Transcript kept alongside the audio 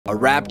A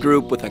rap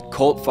group with a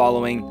cult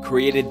following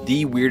created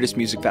the weirdest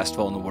music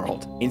festival in the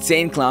world.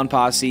 Insane Clown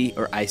Posse,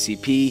 or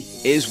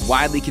ICP, is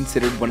widely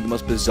considered one of the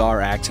most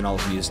bizarre acts in all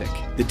of music.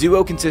 The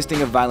duo,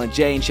 consisting of Violent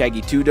J and Shaggy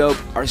 2 Dope,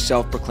 are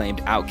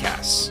self-proclaimed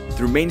outcasts.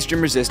 Through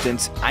mainstream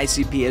resistance,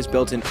 ICP has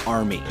built an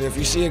army. If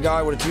you see a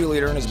guy with a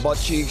 2-liter in his butt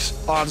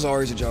cheeks, odds are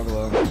he's a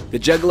juggalo. The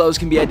juggalos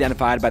can be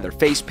identified by their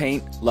face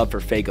paint, love for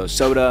Faygo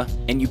soda,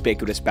 and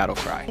ubiquitous battle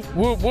cry.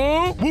 Whoop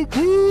whoop, whoop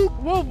whoop,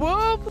 whoop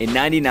whoop. In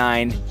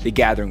 '99, The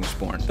Gathering was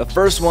born. The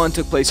first one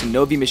took place in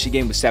Novi,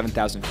 Michigan with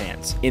 7,000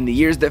 fans. In the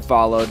years that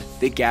followed,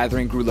 The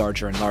Gathering grew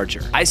larger and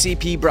larger.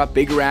 ICP brought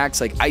bigger acts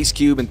like Ice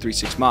Cube and 3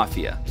 6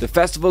 Mafia. The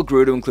festival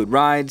grew to include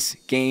rides,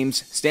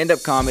 games,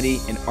 stand-up comedy,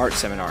 and art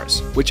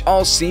seminars, which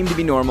all seem to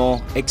be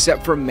normal,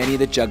 except for many of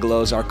the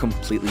juggalos are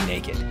completely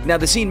naked. Now,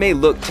 the scene may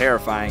look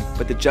terrifying,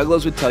 but the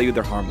juggalos would tell you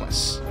they're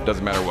harmless.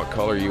 Doesn't matter what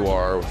color you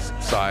are,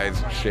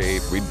 size,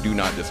 shape, we do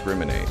not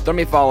discriminate. Throw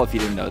me a follow if you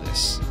didn't know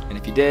this. And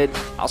if you did,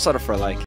 I'll settle for a like.